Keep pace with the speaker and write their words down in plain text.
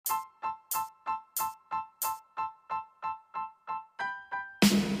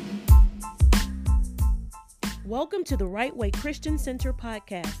Welcome to the Right Way Christian Center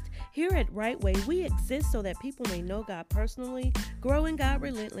podcast. Here at Right Way, we exist so that people may know God personally, grow in God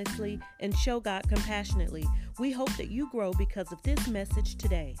relentlessly, and show God compassionately. We hope that you grow because of this message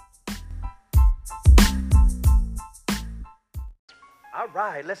today. All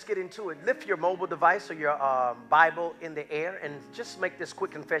right, let's get into it. Lift your mobile device or your Bible in the air and just make this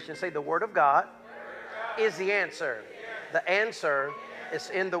quick confession. Say, the Word of God is the answer. The answer is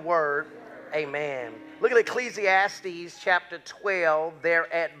in the Word. Amen. Look at Ecclesiastes chapter 12,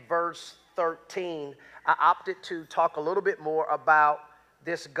 there at verse 13. I opted to talk a little bit more about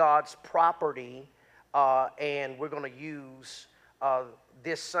this God's property, and we're going to use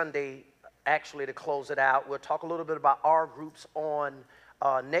this Sunday actually to close it out. We'll talk a little bit about our groups on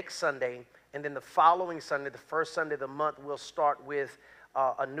next Sunday, and then the following Sunday, the first Sunday of the month, we'll start with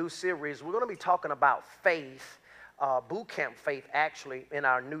a new series. We're going to be talking about faith. Boot camp faith, actually, in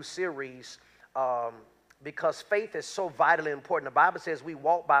our new series, because faith is so vitally important. The Bible says we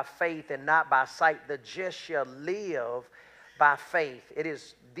walk by faith and not by sight. The just shall live by faith. It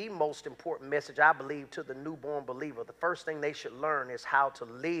is the most important message, I believe, to the newborn believer. The first thing they should learn is how to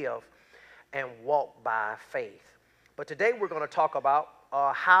live and walk by faith. But today we're going to talk about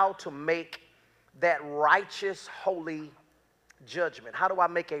how to make that righteous, holy judgment. How do I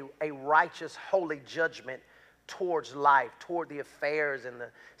make a righteous, holy judgment towards life, toward the affairs and the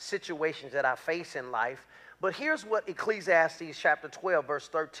situations that I face in life? But here's what Ecclesiastes chapter 12, verse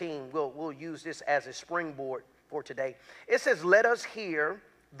 13, we'll use this as a springboard for today. It says, let us hear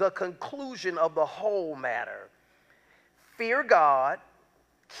the conclusion of the whole matter. Fear God,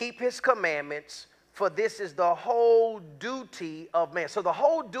 keep his commandments, for this is the whole duty of man. So the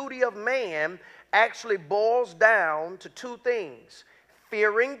whole duty of man actually boils down to two things: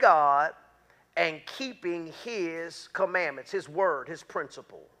 fearing God and keeping his commandments, his word, his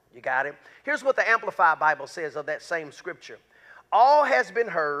principle. You got it? Here's what the Amplified Bible says of that same scripture. All has been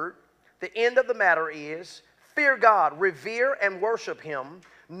heard. The end of the matter is, fear God, revere and worship him,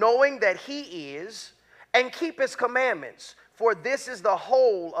 knowing that he is, and keep his commandments. For this is the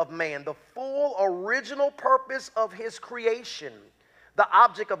whole of man, the full original purpose of his creation, the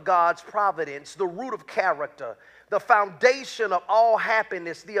object of God's providence, the root of character, the foundation of all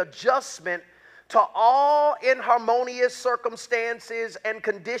happiness, the adjustment to all inharmonious circumstances and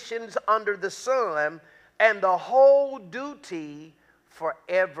conditions under the sun, and the whole duty for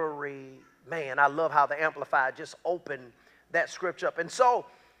every man. I love how the Amplified just opened that scripture up. And so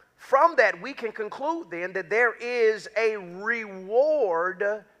from that, we can conclude then that there is a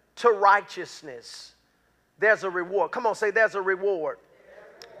reward to righteousness. There's a reward. Come on, say there's a reward.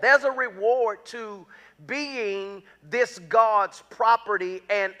 There's a reward to being this God's property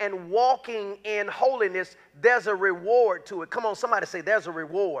and walking in holiness. There's a reward to it. Come on, somebody say there's a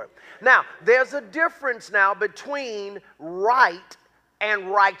reward. Now, there's a difference now between right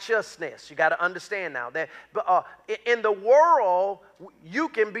and righteousness. You got to understand now that in the world, you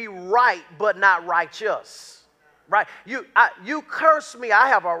can be right but not righteous. Right? You curse me, I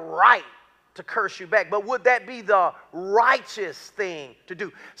have a right to curse you back. But would that be the righteous thing to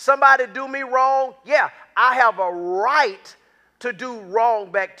do? Somebody do me wrong? Yeah, I have a right to do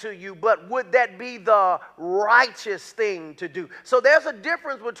wrong back to you, but would that be the righteous thing to do? So there's a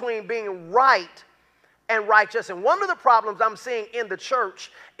difference between being right and righteous. And one of the problems I'm seeing in the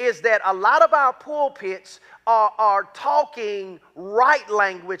church is that a lot of our pulpits are talking right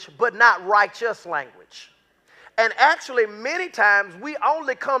language, but not righteous language. And actually, many times, we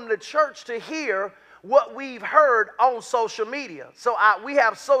only come to church to hear what we've heard on social media. So we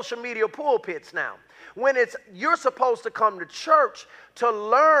have social media pulpits now. When you're supposed to come to church to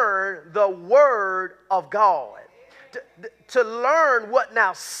learn the Word of God. To learn what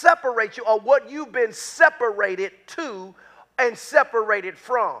now separates you, or what you've been separated to and separated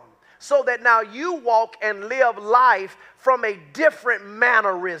from. So that now you walk and live life from a different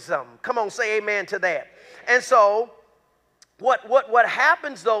mannerism. Come on, say amen to that. And so what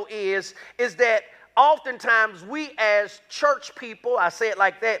happens though is that oftentimes we as church people, I say it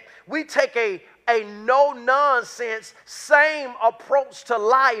like that, we take a no-nonsense, same approach to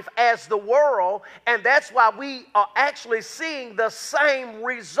life as the world, and that's why we are actually seeing the same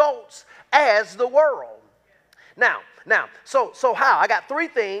results as the world. Now, so how? I got three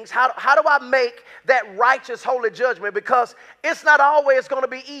things. How do I make that righteous, holy judgment? Because it's not always going to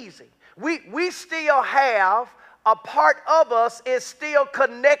be easy. We still have a part of us is still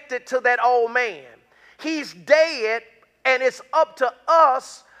connected to that old man. He's dead, and it's up to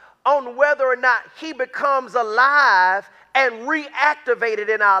us on whether or not he becomes alive and reactivated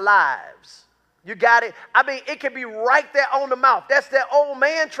in our lives. You got it? I mean, it can be right there on the mouth. That's that old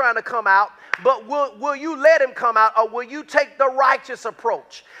man trying to come out, but will you let him come out, or will you take the righteous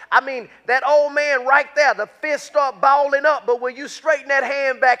approach? I mean, that old man right there, the fist start balling up, but will you straighten that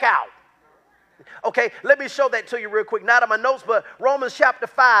hand back out? Okay, let me show that to you real quick. Not in my notes, but Romans chapter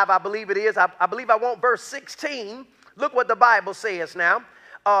 5, I believe it is. I believe I want verse 16. Look what the Bible says now.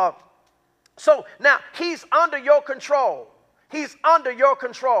 So now, he's under your control. He's under your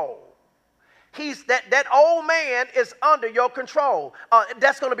control. That old man is under your control.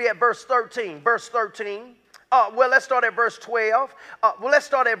 That's going to be at verse 13. Verse 13. Well, let's start at verse 12. Well, let's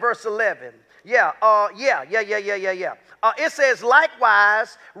start at verse 11. Yeah. It says,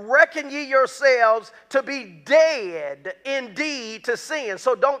 likewise, reckon ye yourselves to be dead indeed to sin.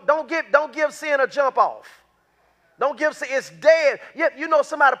 So don't give sin a jump off. Don't give sin. It's dead. You know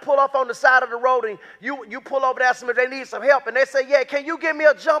somebody pull off on the side of the road and you pull over there if they need some help and they say, yeah, can you give me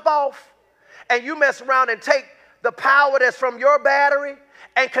a jump off? And you mess around and take the power that's from your battery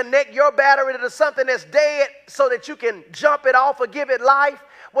and connect your battery to something that's dead so that you can jump it off or give it life.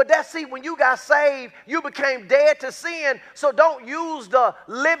 Well, when you got saved, you became dead to sin. So don't use the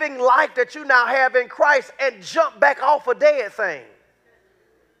living life that you now have in Christ and jump back off a dead thing.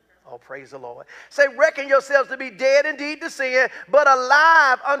 Oh, praise the Lord. Say, reckon yourselves to be dead indeed to sin, but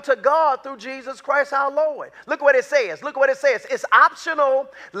alive unto God through Jesus Christ our Lord. Look what it says. Look what it says. It's optional.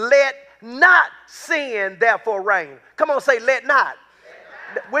 Let not sin therefore reign. Come on, say, let not.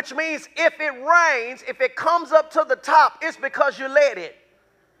 Which means if it rains, if it comes up to the top, it's because you let it.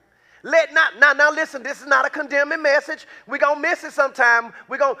 Let not. Now listen, this is not a condemning message. We're going to miss it sometime.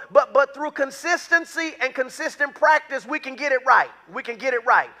 But through consistency and consistent practice, we can get it right. We can get it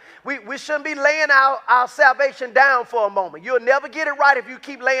right. We shouldn't be laying our salvation down for a moment. You'll never get it right if you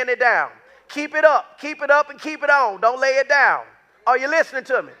keep laying it down. Keep it up, and keep it on. Don't lay it down. Are you listening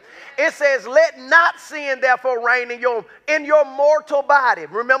to me? It says, let not sin therefore reign in your mortal body.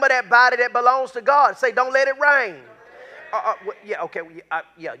 Remember that body that belongs to God. Say, don't let it reign.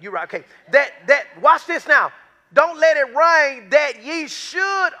 You're right. Okay. Watch this now. Don't let it rain that ye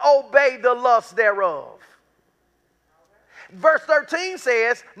should obey the lust thereof. Verse 13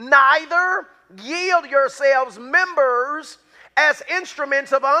 says, neither yield yourselves members as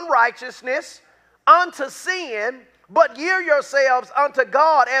instruments of unrighteousness unto sin, but yield yourselves unto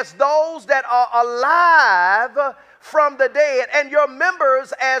God as those that are alive from the dead, and your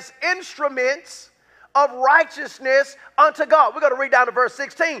members as instruments of righteousness unto God. We're going to read down to verse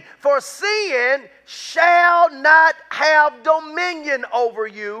 16. For sin shall not have dominion over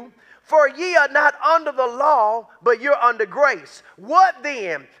you, for ye are not under the law, but you're under grace. What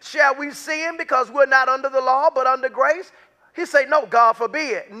then? Shall we sin because we're not under the law, but under grace? He say, no, God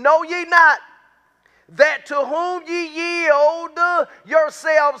forbid. Know ye not that to whom ye yield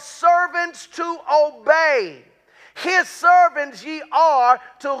yourselves servants to obey, his servants ye are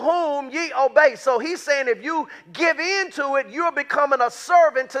to whom ye obey. So he's saying if you give in to it, you're becoming a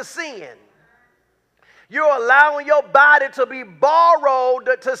servant to sin. You're allowing your body to be borrowed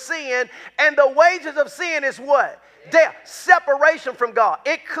to sin. And the wages of sin is what? Death. Separation from God.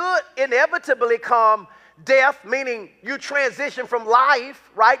 It could inevitably come death, meaning you transition from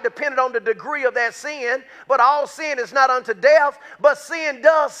life, right? Depending on the degree of that sin. But all sin is not unto death. But sin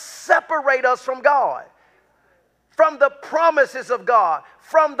does separate us from God, from the promises of God,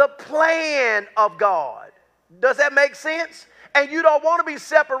 from the plan of God. Does that make sense? And you don't want to be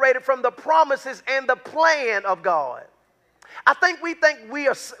separated from the promises and the plan of God. I think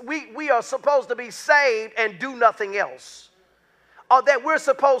we are supposed to be saved and do nothing else. Or that we're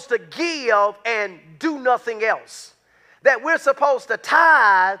supposed to give and do nothing else. That we're supposed to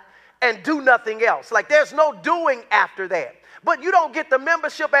tithe and do nothing else. Like there's no doing after that. But you don't get the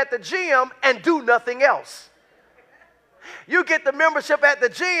membership at the gym and do nothing else. You get the membership at the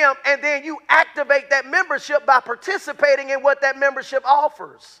gym and then you activate that membership by participating in what that membership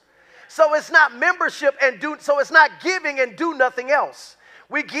offers. So it's not membership so it's not giving and do nothing else.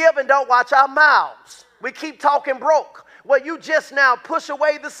 We give and don't watch our mouths. We keep talking broke. Well, you just now push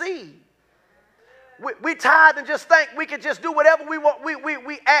away the seed. We tithe and just think we can just do whatever we want.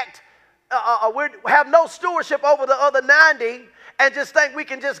 We act, we have no stewardship over the other 90 and just think we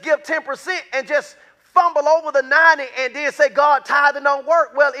can just give 10% and just fumble over the 90 and then say, God, tithing don't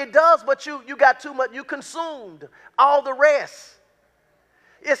work. Well, it does, but you got too much. You consumed all the rest.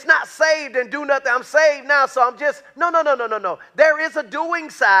 It's not saved and do nothing. I'm saved now, so I'm just, no. There is a doing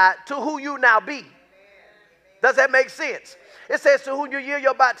side to who you now be. Does that make sense? It says, to whom you yield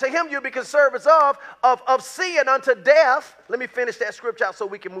your body, to him you become servants of sin unto death. Let me finish that scripture out so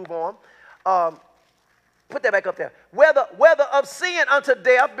we can move on. Put that back up there. Whether of sin unto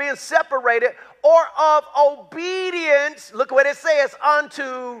death, being separated, or of obedience, look what it says,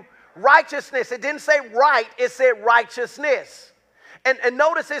 unto righteousness. It didn't say right, it said righteousness. And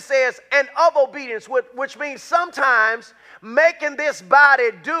notice it says, and of obedience, which means sometimes making this body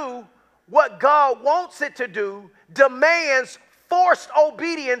do what God wants it to do demands forced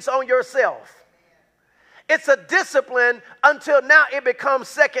obedience on yourself. It's a discipline until now it becomes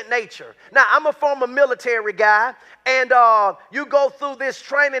second nature. Now, I'm a former military guy, and you go through this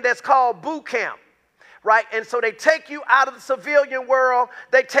training that's called boot camp, right? And so they take you out of the civilian world.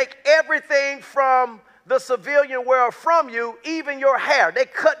 They take everything from the civilian world from you, even your hair. They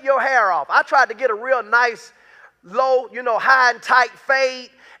cut your hair off. I tried to get a real nice, low, high and tight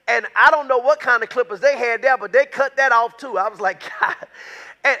fade, and I don't know what kind of clippers they had there, but they cut that off too. I was like, God.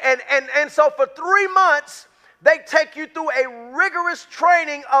 And so for 3 months, they take you through a rigorous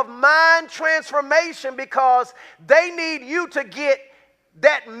training of mind transformation because they need you to get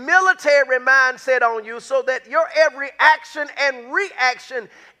that military mindset on you so that your every action and reaction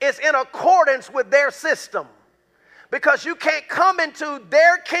is in accordance with their system. Because you can't come into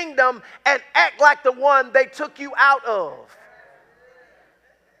their kingdom and act like the one they took you out of.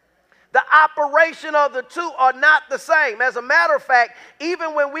 The operation of the two are not the same. As a matter of fact,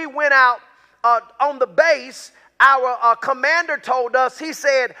 even when we went out on the base, our commander told us, he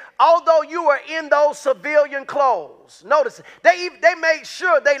said, although you are in those civilian clothes, notice, they made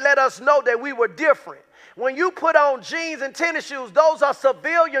sure they let us know that we were different. When you put on jeans and tennis shoes, those are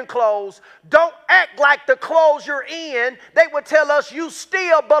civilian clothes. Don't act like the clothes you're in. They would tell us you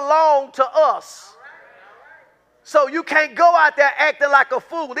still belong to us. So you can't go out there acting like a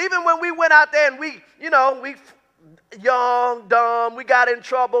fool. Even when we went out there and we young, dumb, we got in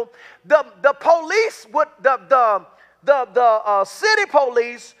trouble. The police would, the city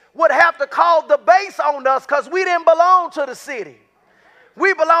police would have to call the base on us because we didn't belong to the city.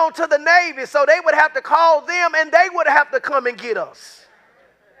 We belonged to the Navy, so they would have to call them and they would have to come and get us.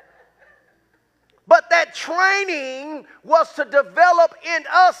 But that training was to develop in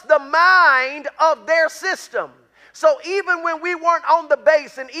us the mind of their system. So even when we weren't on the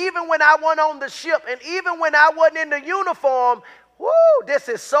base, and even when I wasn't on the ship, and even when I wasn't in the uniform, whoo, this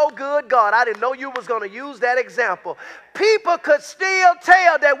is so good, God. I didn't know you was going to use that example. People could still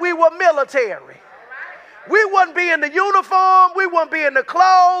tell that we were military. We wouldn't be in the uniform, we wouldn't be in the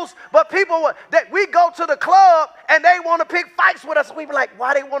clothes, but people would, that we go to the club and they want to pick fights with us. We be like,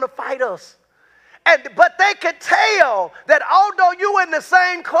 why they want to fight us? But they could tell that although you in the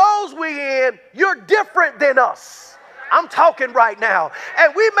same clothes we in, you're different than us. I'm talking right now.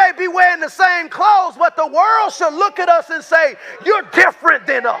 And we may be wearing the same clothes, but the world should look at us and say, you're different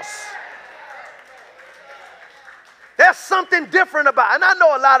than us. There's something different about it. And I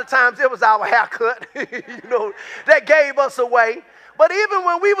know a lot of times it was our haircut, that gave us away. But even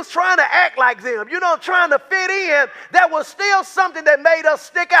when we was trying to act like them, trying to fit in, there was still something that made us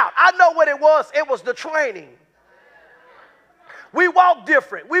stick out. I know what it was. It was the training. We walked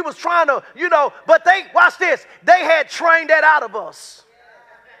different. We was trying to, but watch this. They had trained that out of us.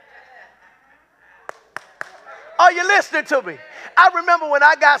 Are you listening to me? I remember when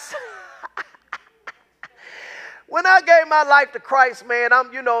I gave my life to Christ, man,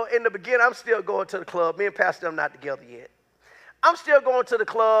 in the beginning, I'm still going to the club. Me and Pastor, I'm not together yet. I'm still going to the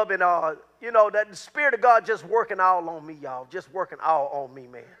club, and, that the Spirit of God just working all on me, y'all. Just working all on me,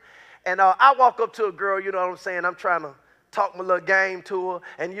 man. And I walk up to a girl, you know what I'm saying? I'm trying to talk my little game to her.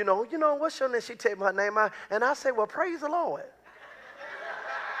 And, what's your name? She tell me her name. And I say, well, praise the Lord.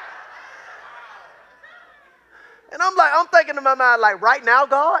 And I'm thinking in my mind, like, right now,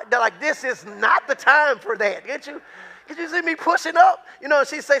 God? They're like, this is not the time for that. Get you see me pushing up? And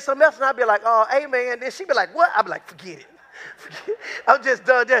she say something else, and I'd be like, oh, amen. Then she'd be like, what? I'd be like, forget it. I'm just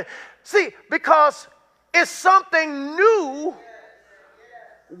done. See, because it's something new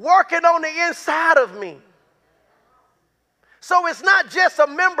working on the inside of me. So it's not just a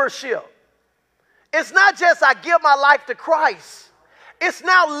membership. It's not just I give my life to Christ. It's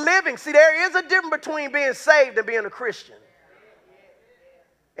now living. See, there is a difference between being saved and being a Christian.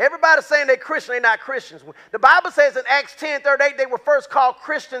 Everybody's saying they're Christian, they're not Christians. The Bible says in Acts 10:38, they were first called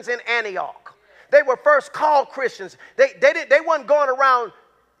Christians in Antioch. They were first called Christians. They weren't going around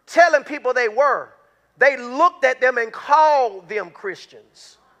telling people they were. They looked at them and called them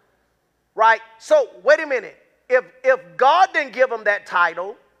Christians. Right? So, wait a minute. If God didn't give them that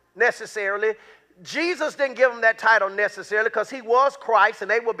title necessarily, Jesus didn't give them that title necessarily because he was Christ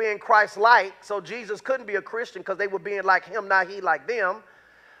and they were being Christ-like. So Jesus couldn't be a Christian because they were being like him, not he like them.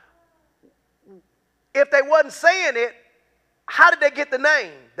 If they wasn't saying it, how did they get the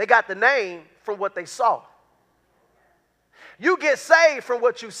name? They got the name from what they saw. You get saved from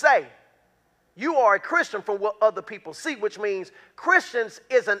what you say. You are a Christian from what other people see, which means Christians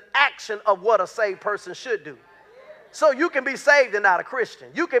is an action of what a saved person should do. So you can be saved and not a Christian.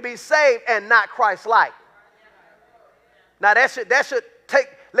 You can be saved and not Christ-like. Now that should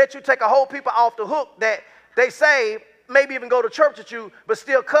let you take a whole people off the hook that they saved, maybe even go to church with you, but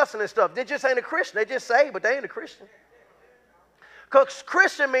still cussing and stuff. They just ain't a Christian. They just saved, but they ain't a Christian. Because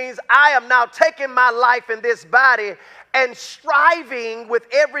Christian means I am now taking my life in this body and striving with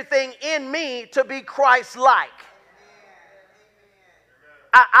everything in me to be Christ-like.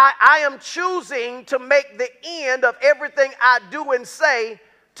 I am choosing to make the end of everything I do and say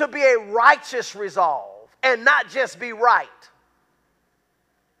to be a righteous resolve and not just be right.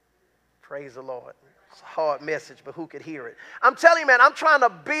 Praise the Lord. It's a hard message, but who could hear it? I'm telling you, man, I'm trying to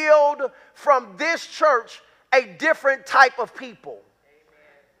build from this church a different type of people.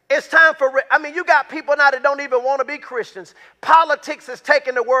 It's time for, you got people now that don't even want to be Christians. Politics has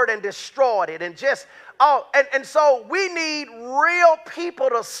taken the word and destroyed it. And so we need real people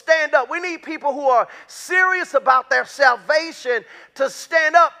to stand up. We need people who are serious about their salvation to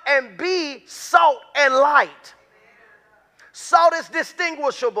stand up and be salt and light. Salt is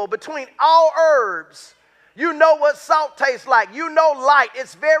distinguishable between all herbs. You know what salt tastes like. You know light.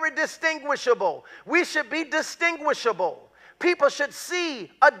 It's very distinguishable. We should be distinguishable. People should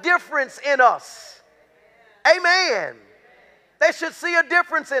see a difference in us. Amen. They should see a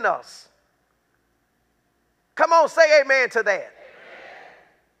difference in us. Come on, say amen to that. Amen.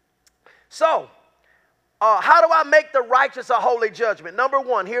 So, how do I make the righteous a holy judgment? Number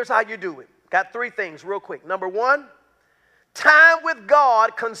one, here's how you do it. Got three things real quick. Number one, time with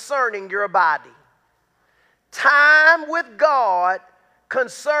God concerning your body. Time with God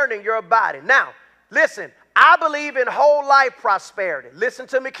concerning your body. Now, listen, I believe in whole life prosperity. Listen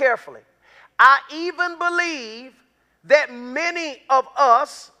to me carefully. I even believe that many of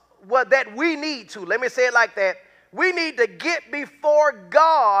us, that we need to, let me say it like that, we need to get before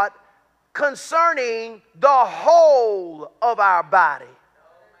God concerning the whole of our body.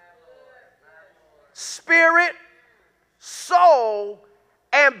 Spirit, soul,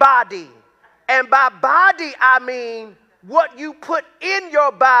 and body. And by body, I mean what you put in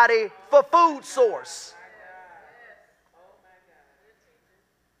your body for food source.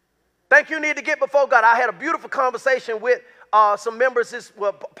 Think you need to get before God. I had a beautiful conversation with some members,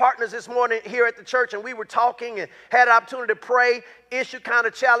 partners this morning here at the church, and we were talking and had an opportunity to pray, issue kind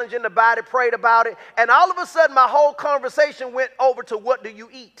of challenge in the body, prayed about it, and all of a sudden my whole conversation went over to what do you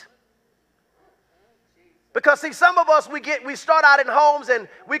eat? Because see, some of us, we start out in homes and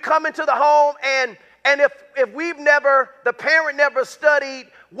we come into the home and if the parent never studied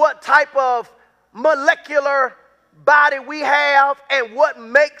what type of molecular body we have and what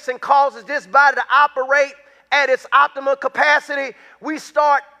makes and causes this body to operate at its optimal capacity, we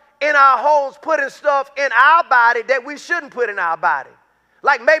start in our homes putting stuff in our body that we shouldn't put in our body.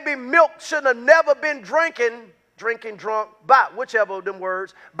 Like maybe milk shouldn't have never been drunk, by whichever of them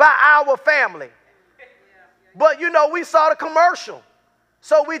words, by our family. But we saw the commercial,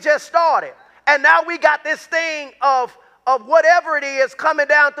 so we just started. And now we got this thing of whatever it is coming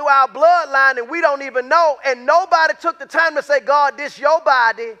down through our bloodline and we don't even know. And nobody took the time to say, God, this your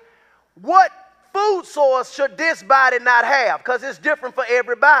body. What food source should this body not have? Because it's different for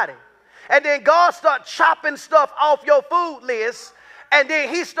everybody. And then God start chopping stuff off your food list. And then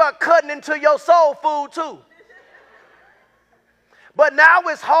he start cutting into your soul food too. But now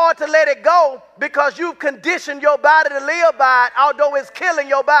it's hard to let it go because you've conditioned your body to live by it, although it's killing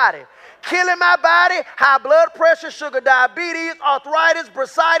your body. Killing my body, high blood pressure, sugar diabetes, arthritis,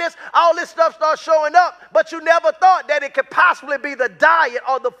 bursitis, all this stuff starts showing up. But you never thought that it could possibly be the diet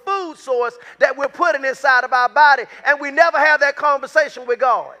or the food source that we're putting inside of our body. And we never have that conversation with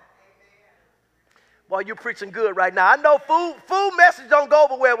God. Boy, you're preaching good right now. I know food message don't go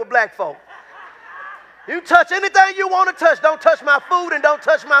over well with black folk. You touch anything you want to touch. Don't touch my food and don't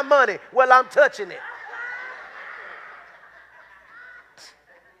touch my money. Well, I'm touching it.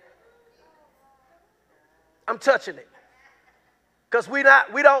 I'm touching it. Because we're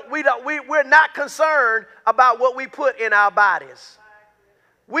not concerned about what we put in our bodies.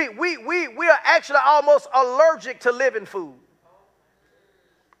 We are actually almost allergic to living food.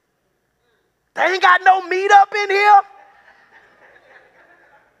 They ain't got no meat up in here.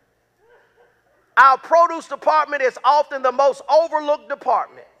 Our produce department is often the most overlooked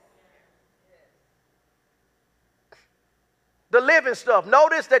department. The living stuff.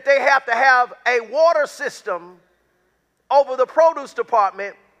 Notice that they have to have a water system over the produce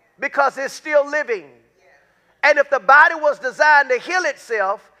department because it's still living. And if the body was designed to heal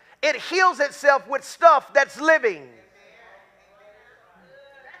itself, it heals itself with stuff that's living.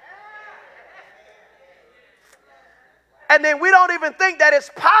 And then we don't even think that it's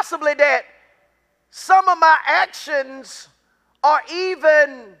possibly that some of my actions are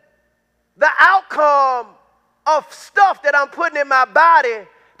even the outcome of stuff that I'm putting in my body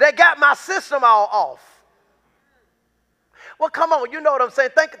that got my system all off. Well, come on, you know what I'm saying?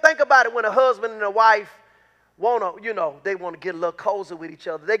 Think about it when a husband and a wife they want to get a little cozy with each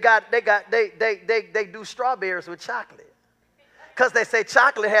other. They do strawberries with chocolate. Because they say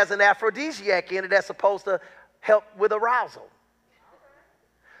chocolate has an aphrodisiac in it that's supposed to help with arousal.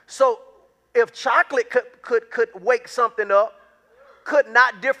 So if chocolate could wake something up, could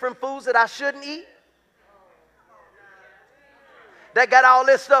not different foods that I shouldn't eat, that got all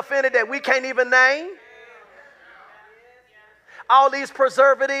this stuff in it that we can't even name, all these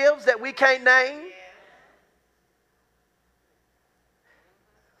preservatives that we can't name,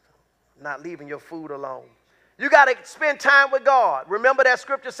 not leaving your food alone. You got to spend time with God. Remember that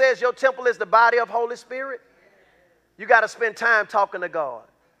scripture says your temple is the body of Holy Spirit? You got to spend time talking to God.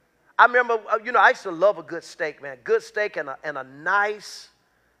 I remember, I used to love a good steak, man. Good steak and a nice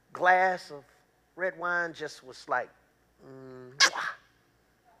glass of red wine just was like,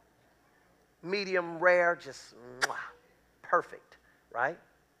 medium rare, just perfect, right?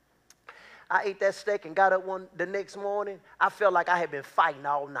 I ate that steak and got up the next morning. I felt like I had been fighting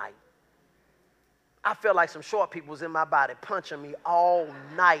all night. I felt like some short people was in my body punching me all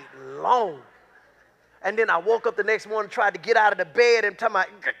night long. And then I woke up the next morning, tried to get out of the bed and tell my,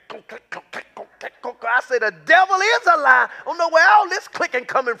 I said, the devil is a lie. I don't know where all this clicking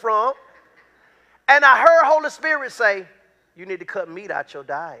coming from. And I heard Holy Spirit say, you need to cut meat out your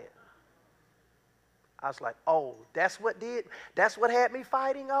diet. I was like, oh, that's what had me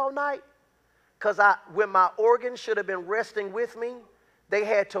fighting all night? Because when my organs should have been resting with me, they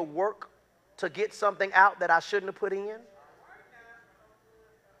had to work to get something out that I shouldn't have put in.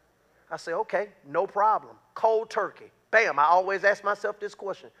 I say, okay, no problem. Cold turkey. Bam, I always ask myself this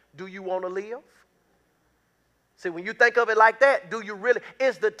question. Do you want to live? See, when you think of it like that, do you really?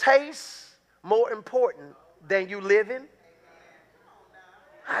 Is the taste more important than you living?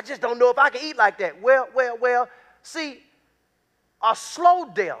 I just don't know if I can eat like that. Well. See, a slow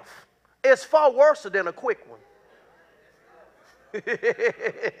death is far worse than a quick one.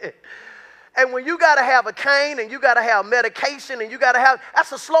 And when you got to have a cane and you got to have medication and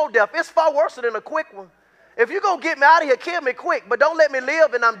that's a slow death. It's far worse than a quick one. If you're going to get me out of here, kill me quick, but don't let me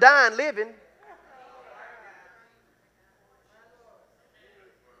live and I'm dying living.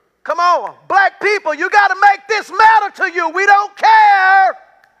 Come on, black people, you got to make this matter to you. We don't care.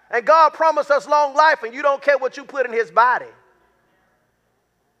 And God promised us long life and you don't care what you put in his body.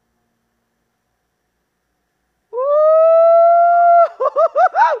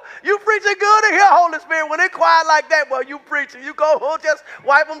 You preaching good in here, Holy Spirit. When it quiet like that, well, you preaching. You go home, just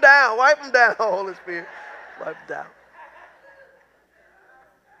wipe them down, Holy Spirit. Wipe them down.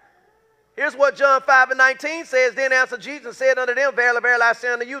 Here's what John 5:19 says. Then answered Jesus and said unto them, verily, verily, I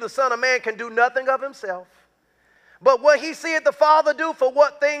say unto you, the Son of Man can do nothing of himself. But what he seeth the Father do, for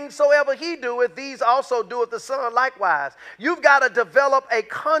what things soever he doeth, these also doeth the Son likewise. You've got to develop a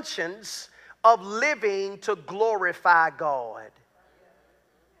conscience of living to glorify God.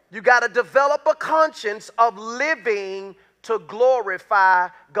 You got to develop a conscience of living to glorify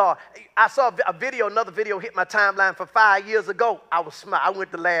God. I saw another video hit my timeline for 5 years ago. I was smiling. I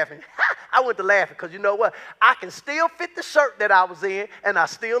went to laughing. Because you know what? I can still fit the shirt that I was in, and I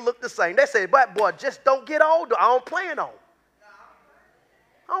still look the same. They said, but boy, just don't get older. I don't plan on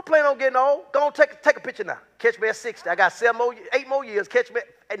getting old. Go on, take a picture now. Catch me at 60. I got 8 more years. Catch me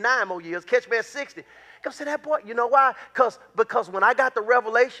at 9 more years. Catch me at 60. Come say that boy. You know why? Because when I got the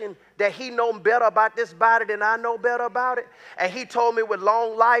revelation that he knows better about this body than I know better about it, and he told me with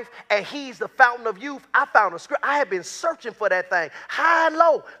long life, and he's the fountain of youth, I found a script. I had been searching for that thing, high and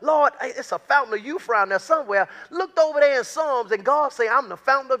low. Lord, it's a fountain of youth around there somewhere. Looked over there in Psalms, and God say, I'm the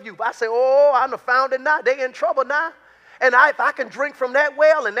fountain of youth. I say, oh, I'm the fountain now. They in trouble now. And if I can drink from that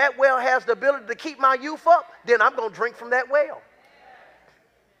well, and that well has the ability to keep my youth up, then I'm going to drink from that well.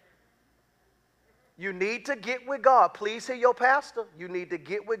 You need to get with God. Please hear your pastor. You need to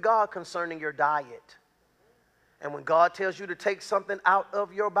get with God concerning your diet. And when God tells you to take something out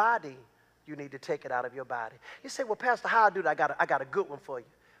of your body, you need to take it out of your body. You say, well, Pastor, how I do that? I got a good one for you.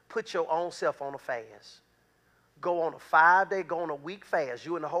 Put your own self on a fast. Go on a 5-day, go on a week fast.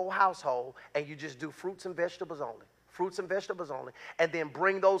 You and the whole household, and you just do fruits and vegetables only. Fruits and vegetables only. And then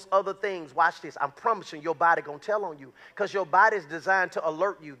bring those other things. Watch this. I'm promising your body going to tell on you. Because your body is designed to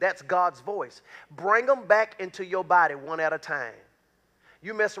alert you. That's God's voice. Bring them back into your body one at a time.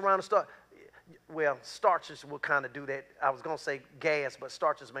 You mess around and start. well, starches will kind of do that. I was going to say gas, but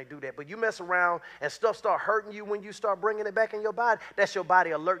starches may do that. But you mess around and stuff start hurting you when you start bringing it back in your body. That's your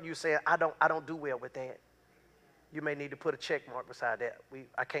body alerting you saying, I don't do well with that. You may need to put a check mark beside that.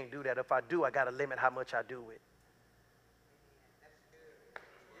 I can't do that. If I do, I got to limit how much I do it.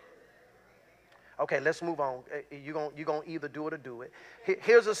 Okay, let's move on. You're going to either do it or do it.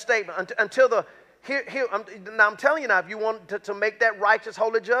 Here's a statement. Now I'm telling you now, if you want to make that righteous,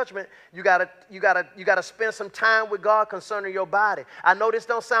 holy judgment, you gotta spend some time with God concerning your body. I know this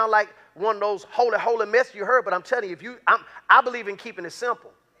don't sound like one of those holy messages you heard, but I'm telling you, I believe in keeping it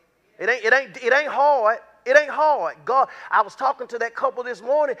simple. It ain't hard. It ain't hard. God, I was talking to that couple this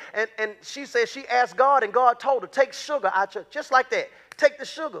morning, and she said she asked God, and God told her, take sugar out your, just like that. Take the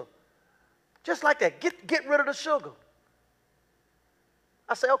sugar. Just like that. Get rid of the sugar.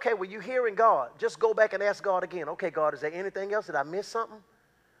 I say, okay, well, you're hearing God. Just go back and ask God again. Okay, God, is there anything else? Did I miss something?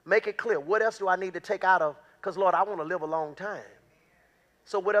 Make it clear. What else do I need to take out of? Because, Lord, I want to live a long time.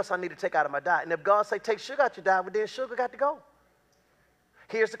 So what else I need to take out of my diet? And if God say, take sugar out your diet, well, then sugar got to go.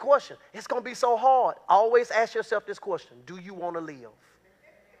 Here's the question. It's going to be so hard. Always ask yourself this question. Do you want to live?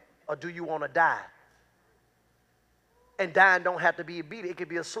 Or do you want to die? And dying don't have to be immediate. It could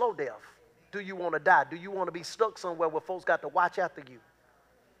be a slow death. Do you want to die? Do you want to be stuck somewhere where folks got to watch after you?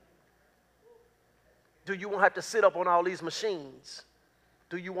 Do you want to have to sit up on all these machines?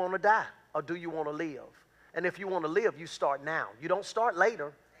 Do you want to die or do you want to live? And if you want to live, you start now. You don't start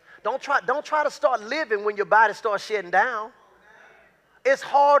later. Don't try to start living when your body starts shutting down. It's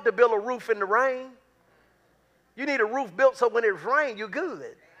hard to build a roof in the rain. You need a roof built so when it rains, you're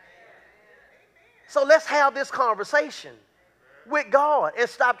good. So let's have this conversation with God and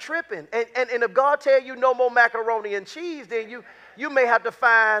stop tripping. And if God tell you no more macaroni and cheese, then you may have to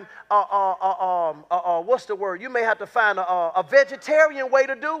find what's the word? You may have to find a vegetarian way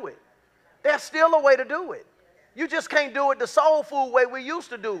to do it. There's still a way to do it. You just can't do it the soul food way we used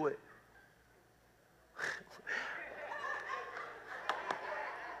to do it.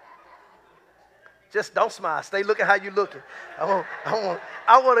 Just don't smile. Stay looking how you looking. I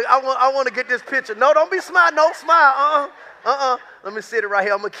want to get this picture. No, don't be smiling. Don't smile. Let me sit it right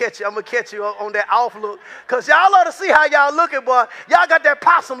here. I'm gonna catch you on that off look. Cause y'all ought to see how y'all looking, boy. Y'all got that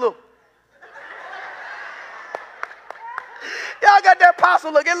possum look. Y'all got that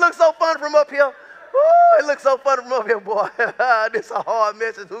possum look. It looks so fun from up here. Ooh, it looks so fun from up here, boy. This is a hard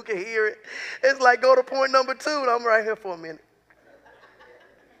message. Who can hear it? It's like go to point number 2, and I'm right here for a minute.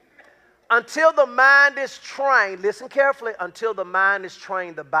 Until the mind is trained, listen carefully, until the mind is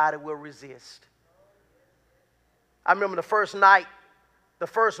trained, the body will resist. I remember the first night, the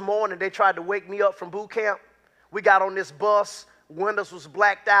first morning, they tried to wake me up from boot camp. We got on this bus. Windows was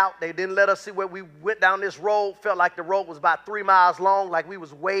blacked out. They didn't let us see where we went down this road. Felt like the road was about 3 miles long, like we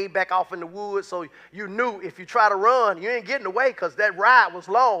was way back off in the woods. So you knew if you try to run, you ain't getting away because that ride was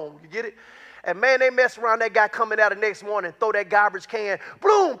long. You get it? And man, they messed around. That guy coming out the next morning, throw that garbage can,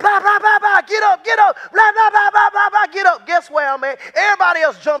 boom, blah, blah, blah, blah, get up, blah, blah, blah, blah, blah, blah, get up. Guess where I'm at? Everybody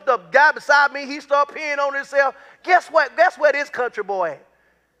else jumped up. Guy beside me, he started peeing on himself. Guess what? Guess where this country boy at?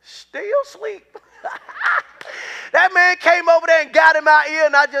 Still asleep. That man came over there and got in my ear,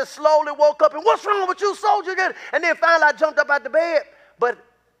 and I just slowly woke up. And what's wrong with you, soldier? And then finally I jumped up out the bed. But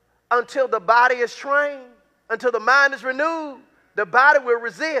until the body is trained, until the mind is renewed, the body will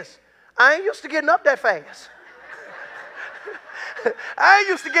resist. I ain't used to getting up that fast. I ain't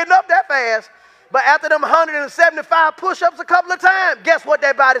used to getting up that fast. But after them 175 push-ups a couple of times, guess what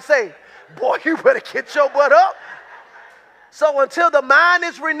that body say? Boy, you better get your butt up. So until the mind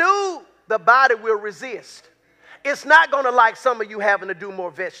is renewed, the body will resist. It's not going to like some of you having to do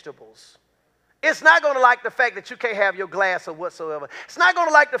more vegetables. It's not going to like the fact that you can't have your glass or whatsoever. It's not going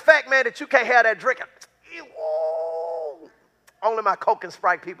to like the fact, man, that you can't have that drink. Only my Coke and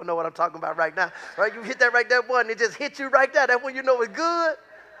Sprite people know what I'm talking about right now. Right? You hit that right there button, it just hit you right there. That's when you know it's good.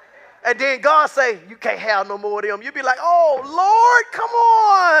 And then God say, you can't have no more of them. You be like, oh, Lord, come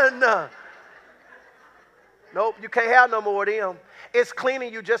on. Nope, you can't have no more of them. It's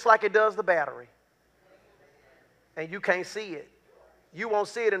cleaning you just like it does the battery. And you can't see it. You won't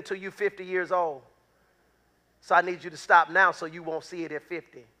see it until you're 50 years old. So I need you to stop now so you won't see it at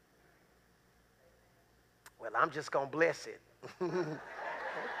 50. Well, I'm just going to bless it.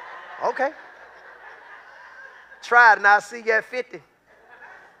 Okay. Try it and I'll see you at 50.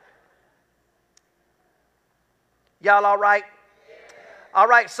 Y'all all right? All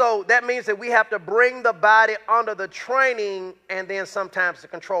right, so that means that we have to bring the body under the training and then sometimes the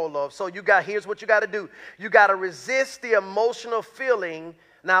control of. So here's what you got to do. You got to resist the emotional feeling.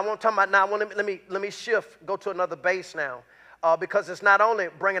 Now I want to talk about, let me shift, go to another base now. because it's not only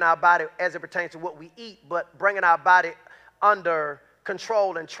bringing our body as it pertains to what we eat, but bringing our body under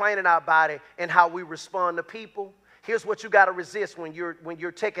control and training our body in how we respond to people. Here's what you got to resist when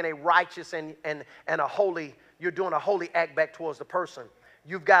you're taking a righteous and a holy, you're doing a holy act back towards the person.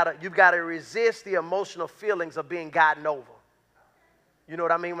 You've got to resist the emotional feelings of being gotten over. You know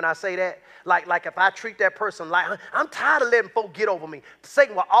what I mean when I say that? Like if I treat that person like, I'm tired of letting folk get over me.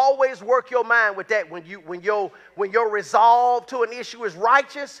 Satan will always work your mind with that. When your resolve to an issue is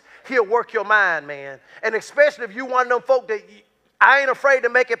righteous, he'll work your mind, man. And especially if you one of them folk that I ain't afraid to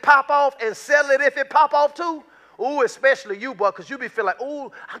make it pop off and settle it if it pop off too. Ooh, especially you, boy, because you be feeling like,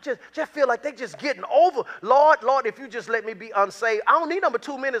 ooh, I just feel like they just getting over. Lord, if you just let me be unsaved. I don't need number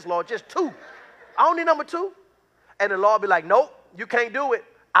 2 minutes, Lord, just 2. I don't need number 2. And the Lord be like, nope, you can't do it.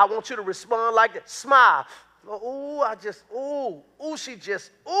 I want you to respond like that. Smile. Lord,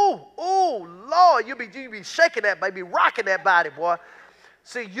 you be shaking that baby, rocking that body, boy.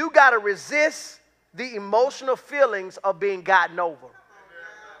 See, you got to resist the emotional feelings of being gotten over.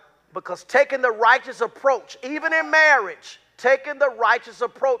 Because taking the righteous approach, even in marriage, taking the righteous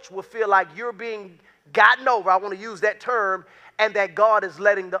approach will feel like you're being gotten over. I want to use that term, and that God is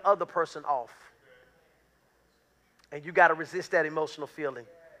letting the other person off. And you got to resist that emotional feeling.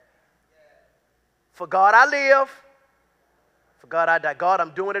 For God I live, for God I die. God,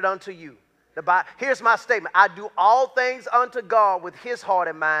 I'm doing it unto you. Here's my statement. I do all things unto God with his heart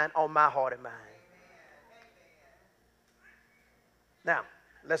and mind on my heart and mind. Now,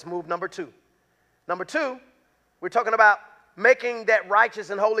 let's move number 2. Number 2, we're talking about making that righteous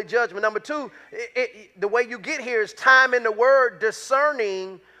and holy judgment. Number 2, the way you get here is time in the word,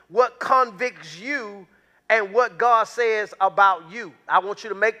 discerning what convicts you and what God says about you. I want you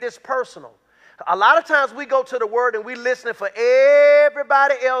to make this personal. A lot of times we go to the word and we listening for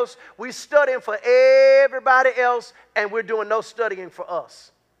everybody else. We studying for everybody else, and we're doing no studying for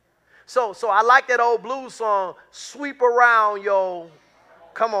us. So I like that old blues song, sweep around your,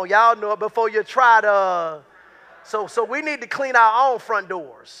 come on, y'all know it before you try to. So we need to clean our own front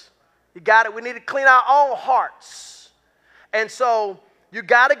doors. You got it? We need to clean our own hearts. And so you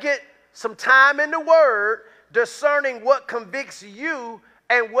got to get some time in the word, discerning what convicts you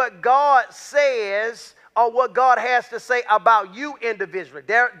and what God says or what God has to say about you individually.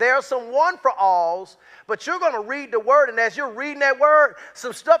 There are some one for alls, but you're going to read the word, and as you're reading that word,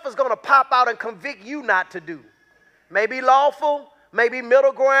 some stuff is going to pop out and convict you not to do. Maybe lawful, maybe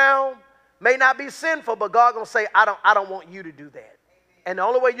middle ground, may not be sinful, but God going to say, I don't want you to do that. And the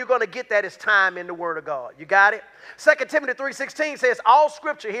only way you're going to get that is time in the word of God. You got it? 2 Timothy 3:16 says, all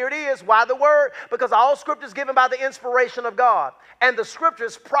scripture, here it is. Why the word? Because all scripture is given by the inspiration of God. And the scripture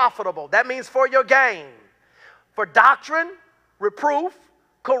is profitable. That means for your gain. For doctrine, reproof,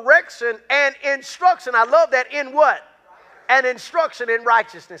 correction, and instruction. I love that. In what? And instruction in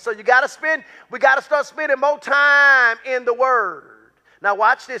righteousness. So we got to start spending more time in the word. Now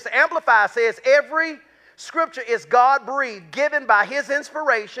watch this. The Amplified says every Scripture is God-breathed, given by his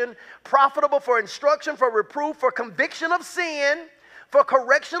inspiration, profitable for instruction, for reproof, for conviction of sin, for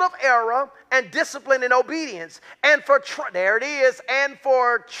correction of error, and discipline in obedience, and for, there it is, and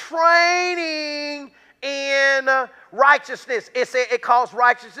for training in righteousness. It calls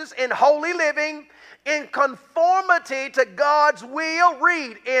righteousness in holy living, in conformity to God's will.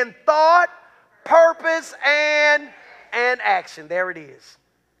 Read, in thought, purpose, and action. There it is.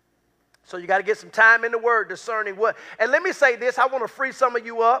 So you got to get some time in the word, discerning what. And let me say this. I want to free some of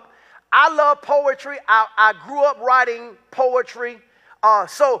you up. I love poetry. I grew up writing poetry.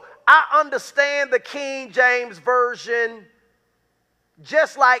 So I understand the King James Version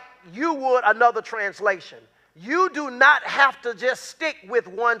just like you would another translation. You do not have to just stick with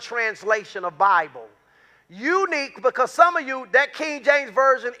one translation of Bible. Unique, because some of you, that King James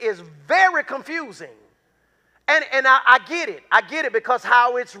Version is very confusing. And I get it. I get it because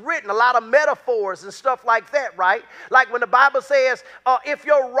how it's written, a lot of metaphors and stuff like that, right? Like when the Bible says, if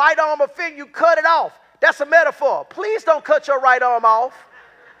your right arm offend you, cut it off. That's a metaphor. Please don't cut your right arm off.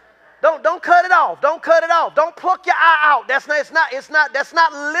 Don't cut it off. Don't cut it off. Don't pluck your eye out. That's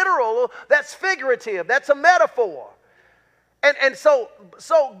not literal. That's figurative. That's a metaphor. And so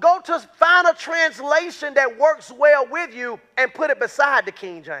go to find a translation that works well with you and put it beside the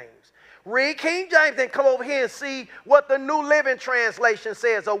King James. Read King James, then come over here and see what the New Living Translation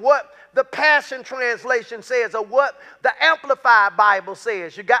says, or what the Passion Translation says, or what the Amplified Bible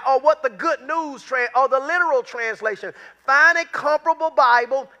says. Or what the Good News or the literal translation. Find a comparable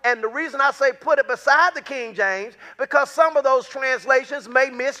Bible, and the reason I say put it beside the King James, because some of those translations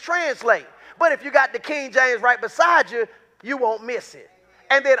may mistranslate. But if you got the King James right beside you, you won't miss it.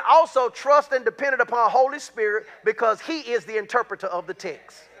 And then also trust and dependent upon Holy Spirit because he is the interpreter of the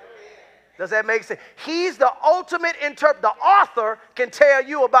text. Does that make sense? He's the ultimate interpreter. The author can tell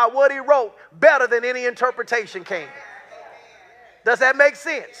you about what he wrote better than any interpretation can. Does that make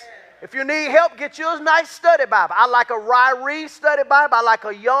sense? If you need help, get you a nice study Bible. I like a Ryrie study Bible. I like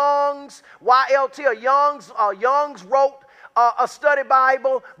a Young's, YLT, Young's wrote a study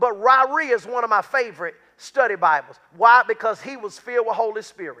Bible, but Ryrie is one of my favorite study Bibles. Why? Because he was filled with Holy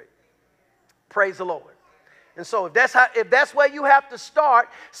Spirit. Praise the Lord. And so if that's where you have to start,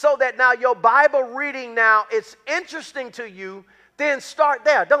 so that now your Bible reading now it's interesting to you, then start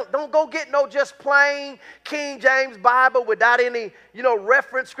there. Don't go get no just plain King James Bible without any,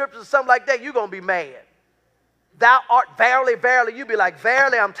 reference scriptures or something like that. You're going to be mad. Thou art verily, verily. You be like,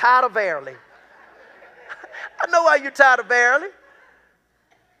 verily, I'm tired of verily. I know why you're tired of verily.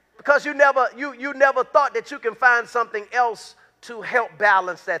 Because you never thought that you can find something else to help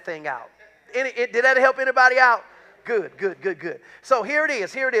balance that thing out. Did that help anybody out? Good. So here it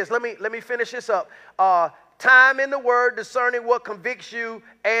is. Let me finish this up. Time in the Word, discerning what convicts you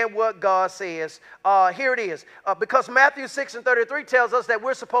and what God says. Here it is. Because Matthew 6:33 tells us that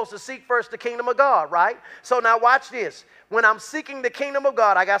we're supposed to seek first the kingdom of God, right? So now watch this. When I'm seeking the kingdom of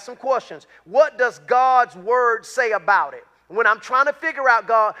God, I got some questions. What does God's Word say about it? When I'm trying to figure out,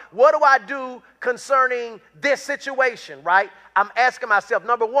 God, what do I do concerning this situation, right? I'm asking myself,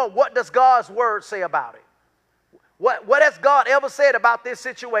 number one, what does God's Word say about it? What has God ever said about this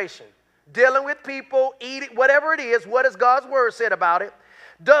situation? Dealing with people, eating, whatever it is, what has God's Word said about it?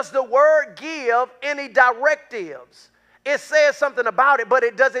 Does the Word give any directives? It says something about it, but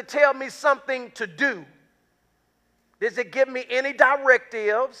does it tell me something to do? Does it give me any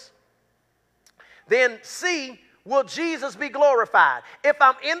directives? Then C, will Jesus be glorified? If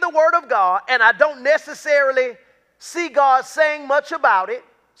I'm in the Word of God and I don't necessarily see God saying much about it,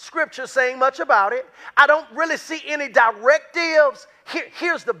 Scripture saying much about it, I don't really see any directives.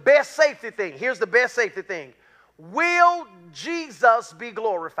 Here's the best safety thing. Will Jesus be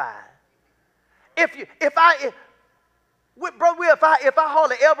glorified? If I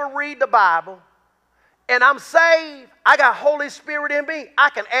hardly ever read the Bible and I'm saved, I got Holy Spirit in me, I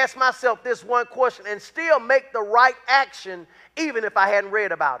can ask myself this one question and still make the right action even if I hadn't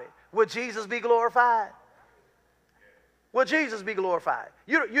read about it. Will Jesus be glorified? Will Jesus be glorified?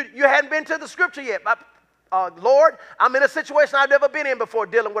 You hadn't been to the Scripture yet. Lord, I'm in a situation I've never been in before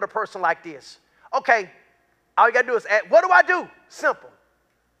dealing with a person like this. Okay, all you got to do is ask, what do I do? Simple.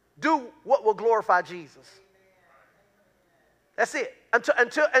 Do what will glorify Jesus. That's it.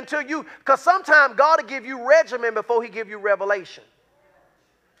 Until you, because sometimes God will give you regimen before he give you revelation.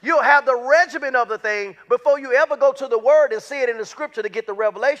 You'll have the regimen of the thing before you ever go to the Word and see it in the Scripture to get the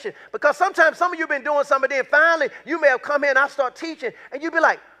revelation. Because sometimes some of you have been doing something, then finally you may have come here and I start teaching, and you'll be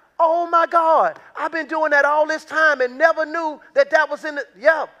like, oh my God, I've been doing that all this time and never knew that was in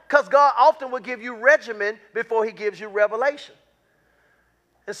the, because God often will give you regimen before he gives you revelation.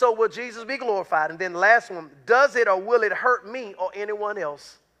 And so will Jesus be glorified? And then the last one, does it or will it hurt me or anyone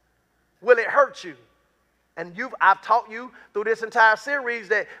else? Will it hurt you? And I've taught you through this entire series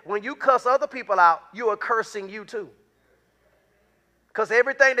that when you cuss other people out, you are cursing you too. Because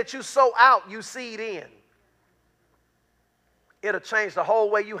everything that you sow out, you seed in. It'll change the whole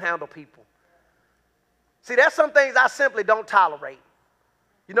way you handle people. See, there's some things I simply don't tolerate.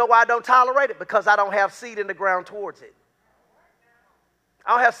 You know why I don't tolerate it? Because I don't have seed in the ground towards it.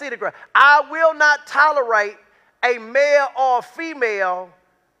 I don't have seed in the ground. I will not tolerate a male or a female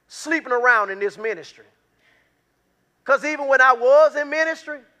sleeping around in this ministry. Because even when I was in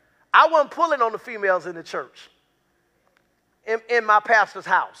ministry, I wasn't pulling on the females in the church, in my pastor's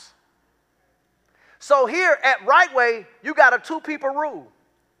house. So here at Right Way, you got a 2-people rule.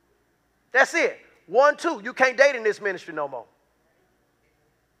 That's it. 1, 2. You can't date in this ministry no more.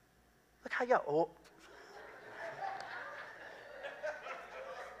 Look how y'all. Oh.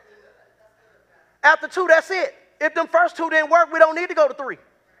 After 2, that's it. If them first 2 didn't work, we don't need to go to 3.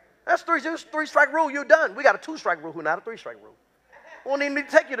 That's 3-strike rule. You're done. We got a 2-strike rule, not a 3-strike rule. We don't even need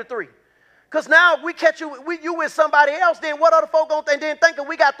to take you to 3. Because now if we catch you, you with somebody else, then what other folk going to think? Then thinking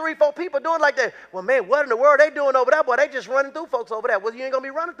we got 3, 4 people doing like that. Well, man, what in the world they doing over there? Boy, they just running through folks over there. Well, you ain't going to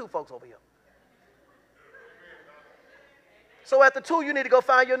be running through folks over here. So after 2, you need to go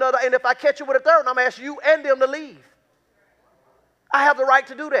find you another. And if I catch you with a 3rd, I'm going to ask you and them to leave. I have the right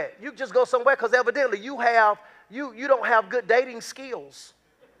to do that. You just go somewhere because evidently you don't have good dating skills.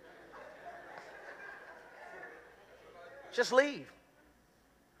 Just leave.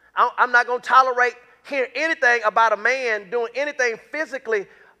 I'm not going to tolerate hearing anything about a man doing anything physically.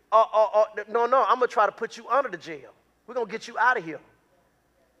 No, I'm going to try to put you under the jail. We're going to get you out of here.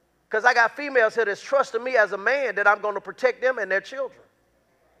 Because I got females here that's trusting me as a man that I'm going to protect them and their children.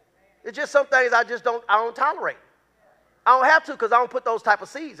 It's just some things I don't tolerate. I don't have to because I don't put those type of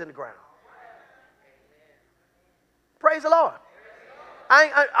seeds in the ground. Praise the Lord.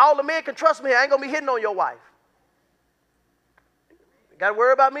 All the men can trust me. I ain't going to be hitting on your wife. Got to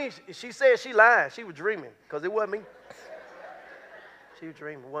worry about me. She said she lied. She was dreaming because it wasn't me. She was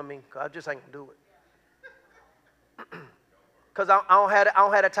dreaming. It wasn't me. I just ain't going to do it. Because I don't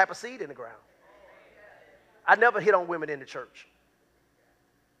have that type of seed in the ground. I never hit on women in the church.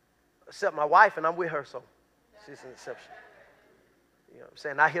 Except my wife, and I'm with her, so she's an exception. You know what I'm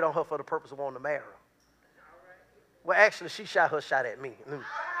saying? I hit on her for the purpose of wanting to marry her. Well, actually, she shot her shot at me.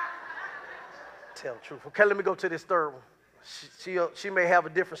 Tell the truth. Okay, let me go to this third one. She may have a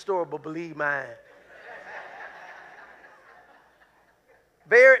different story, but believe mine.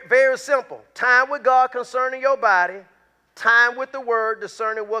 Very, very simple. Time with God concerning your body. Time with the word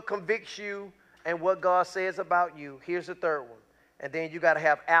discerning what convicts you and what God says about you. Here's the third one. And then you got to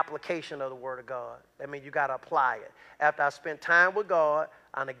have application of the word of God. That means you got to apply it. After I spent time with God,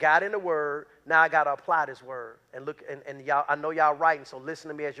 I got in the word. Now I got to apply this word. And look, and y'all, I know y'all writing, so listen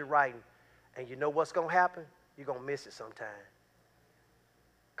to me as you're writing. And you know what's going to happen? You're going to miss it sometime.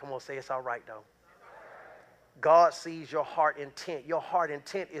 Come on, say it's all right, though. God sees your heart intent. Your heart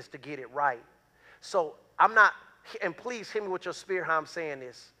intent is to get it right. So I'm not, and please hear me with your spirit how I'm saying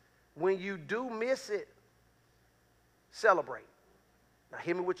this. When you do miss it, celebrate. Now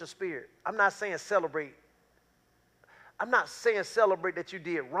hear me with your spirit. I'm not saying celebrate. I'm not saying celebrate that you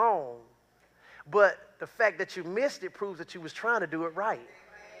did wrong. But the fact that you missed it proves that you was trying to do it right.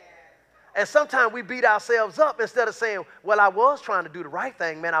 And sometimes we beat ourselves up instead of saying, well, I was trying to do the right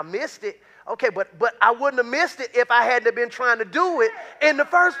thing, man. I missed it. Okay, but I wouldn't have missed it if I hadn't been trying to do it in the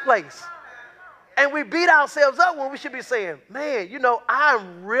first place. And we beat ourselves up when we should be saying, man, you know,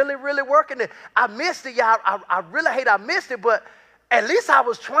 I'm really, really working it. I missed it, y'all. I really hate I missed it, but at least I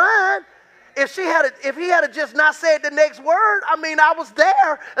was trying. If he had just not said the next word, I mean, I was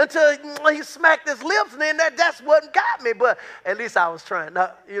there until he smacked his lips, and then that's what got me. But at least I was trying.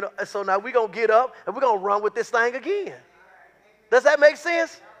 Now, you know, so now we're going to get up and we're going to run with this thing again. Does that make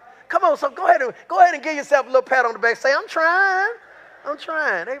sense? Come on, so go ahead and give yourself a little pat on the back. Say, I'm trying. I'm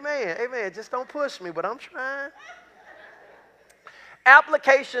trying. Amen. Amen. Just don't push me, but I'm trying.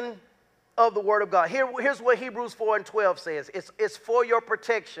 Application of the word of God. Here's what Hebrews 4:12 says. It's for your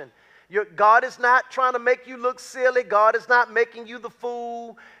protection. God is not trying to make you look silly. God is not making you the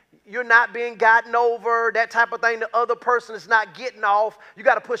fool. You're not being gotten over, that type of thing. The other person is not getting off. You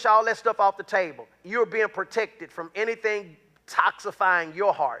got to push all that stuff off the table. You're being protected from anything toxifying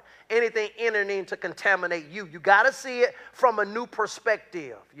your heart, anything entering in to contaminate you. You got to see it from a new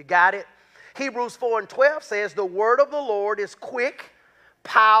perspective. You got it? Hebrews 4:12 says, the word of the Lord is quick,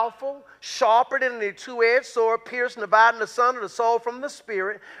 powerful, sharper than any two-edged sword, piercing, dividing the son of the soul from the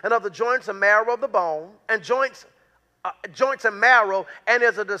spirit, and of the joints and marrow of the bone, and joints and marrow, and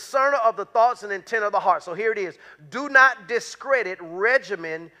is a discerner of the thoughts and intent of the heart. So here it is. Do not discredit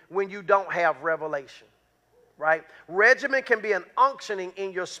regimen when you don't have revelation. Right? Regimen can be an unctioning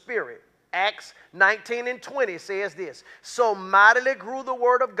in your spirit. Acts 19:20 says this. So mightily grew the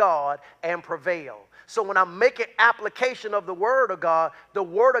word of God and prevailed. So when I'm making application of the word of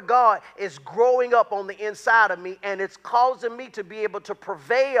God is growing up on the inside of me, and it's causing me to be able to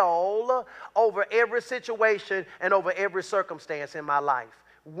prevail over every situation and over every circumstance in my life.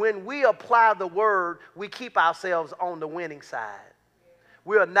 When we apply the word, we keep ourselves on the winning side.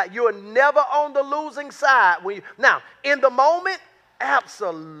 You're never on the losing side. Now, in the moment,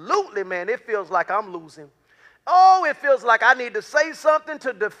 absolutely, man, it feels like I'm losing. Oh, it feels like I need to say something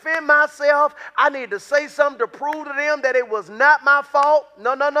to defend myself. I need to say something to prove to them that it was not my fault.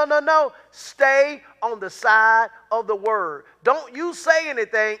 No. Stay on the side of the word. Don't you say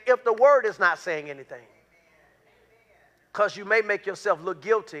anything if the word is not saying anything. Because you may make yourself look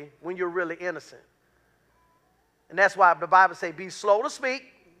guilty when you're really innocent. And that's why the Bible says, be slow to speak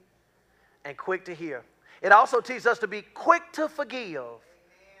and quick to hear. It also teaches us to be quick to forgive.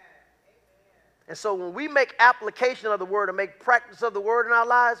 And so when we make application of the word and make practice of the word in our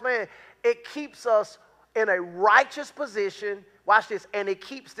lives, man, it keeps us in a righteous position. Watch this. And it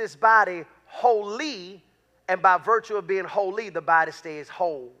keeps this body holy. And by virtue of being holy, the body stays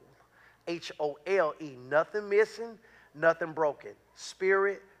whole. H-O-L-E. Nothing missing, nothing broken.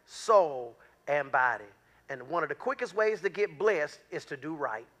 Spirit, soul, and body. And one of the quickest ways to get blessed is to do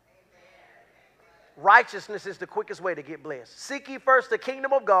right. Righteousness is the quickest way to get blessed. Seek ye first the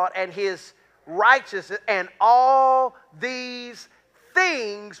kingdom of God and his righteousness, and all these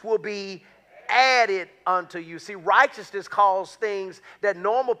things will be added unto you. See, righteousness calls things that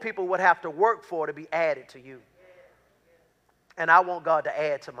normal people would have to work for to be added to you. And I want God to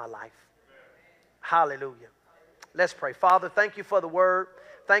add to my life. Hallelujah. Let's pray. Father, thank you for the word.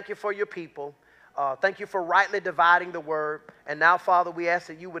 Thank you for your people. Thank you for rightly dividing the word. And now, Father, we ask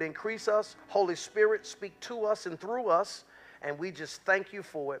that you would increase us. Holy Spirit, speak to us and through us. And we just thank you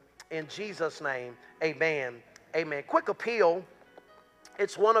for it. In Jesus' name, amen. Amen. Quick appeal.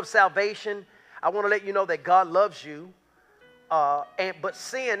 It's one of salvation. I want to let you know that God loves you. But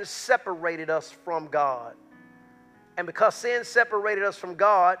sin separated us from God. And because sin separated us from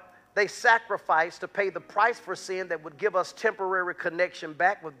God, they sacrificed to pay the price for sin that would give us temporary connection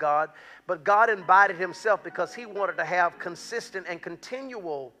back with God. But God embodied himself because he wanted to have consistent and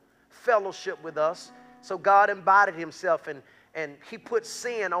continual fellowship with us. So God embodied himself, and he put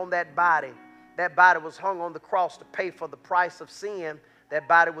sin on that body. That body was hung on the cross to pay for the price of sin. That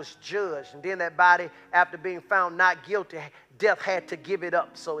body was judged. And then that body, after being found not guilty, death had to give it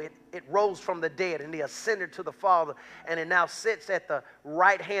up. So it rose from the dead, and he ascended to the Father. And it now sits at the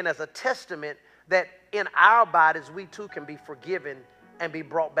right hand as a testament that in our bodies, we too can be forgiven and be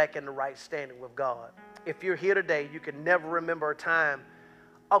brought back in the right standing with God. If you're here today, you can never remember a time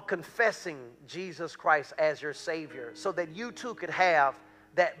of confessing Jesus Christ as your Savior so that you too could have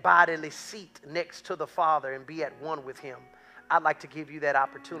that bodily seat next to the Father and be at one with him. I'd like to give you that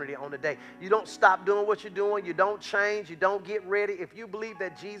opportunity on the day. You don't stop doing what you're doing. You don't change. You don't get ready. If you believe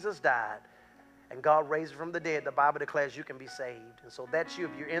that Jesus died and God raised him from the dead, the Bible declares you can be saved. And so that's you.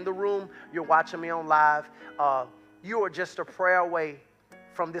 If you're in the room, you're watching me on live, you are just a prayer away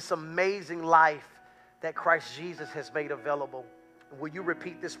from this amazing life that Christ Jesus has made available. Will you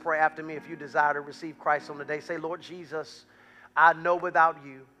repeat this prayer after me if you desire to receive Christ on the day? Say, Lord Jesus, I know without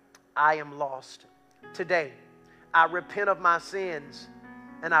you I am lost. Today, I repent of my sins,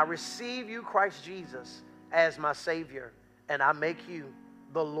 and I receive you, Christ Jesus, as my Savior, and I make you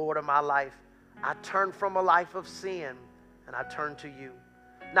the Lord of my life. I turn from a life of sin, and I turn to you.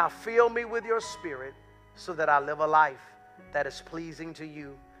 Now fill me with your Spirit so that I live a life that is pleasing to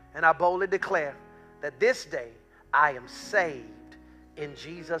you. And I boldly declare that this day I am saved. In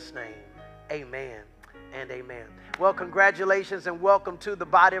Jesus' name, amen and amen. Well, congratulations and welcome to the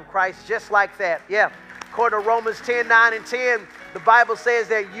body of Christ. Just like that, yeah. According to Romans 10:9 and 10, the Bible says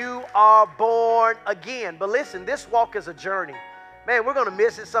that you are born again. But listen, this walk is a journey. Man, we're going to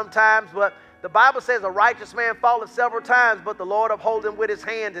miss it sometimes, but the Bible says a righteous man falleth several times, but the Lord uphold him with his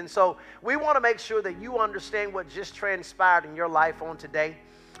hand. And so we want to make sure that you understand what just transpired in your life on today.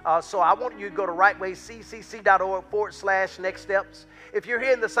 So I want you to go to rightwayccc.org/next steps. If you're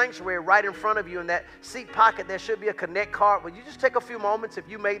here in the sanctuary, right in front of you in that seat pocket, there should be a connect card. Will you just take a few moments if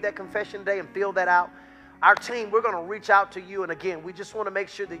you made that confession today and fill that out? Our team, we're going to reach out to you. And again, we just want to make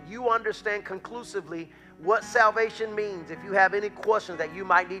sure that you understand conclusively what salvation means. If you have any questions that you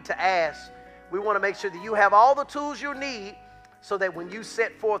might need to ask, we want to make sure that you have all the tools you need so that when you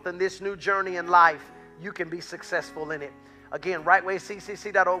set forth in this new journey in life, you can be successful in it. Again,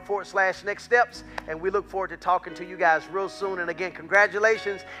 rightwayccc.org/next steps. And we look forward to talking to you guys real soon. And again,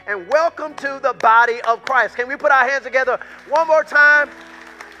 congratulations and welcome to the body of Christ. Can we put our hands together one more time?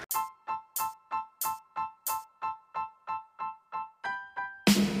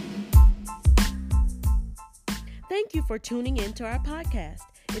 Thank you for tuning in to our podcast.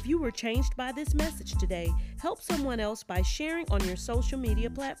 If you were changed by this message today, help someone else by sharing on your social media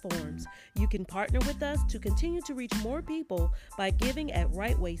platforms. You can partner with us to continue to reach more people by giving at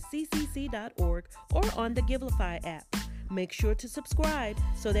rightwayccc.org or on the Givelify app. Make sure to subscribe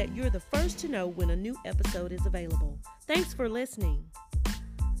so that you're the first to know when a new episode is available. Thanks for listening.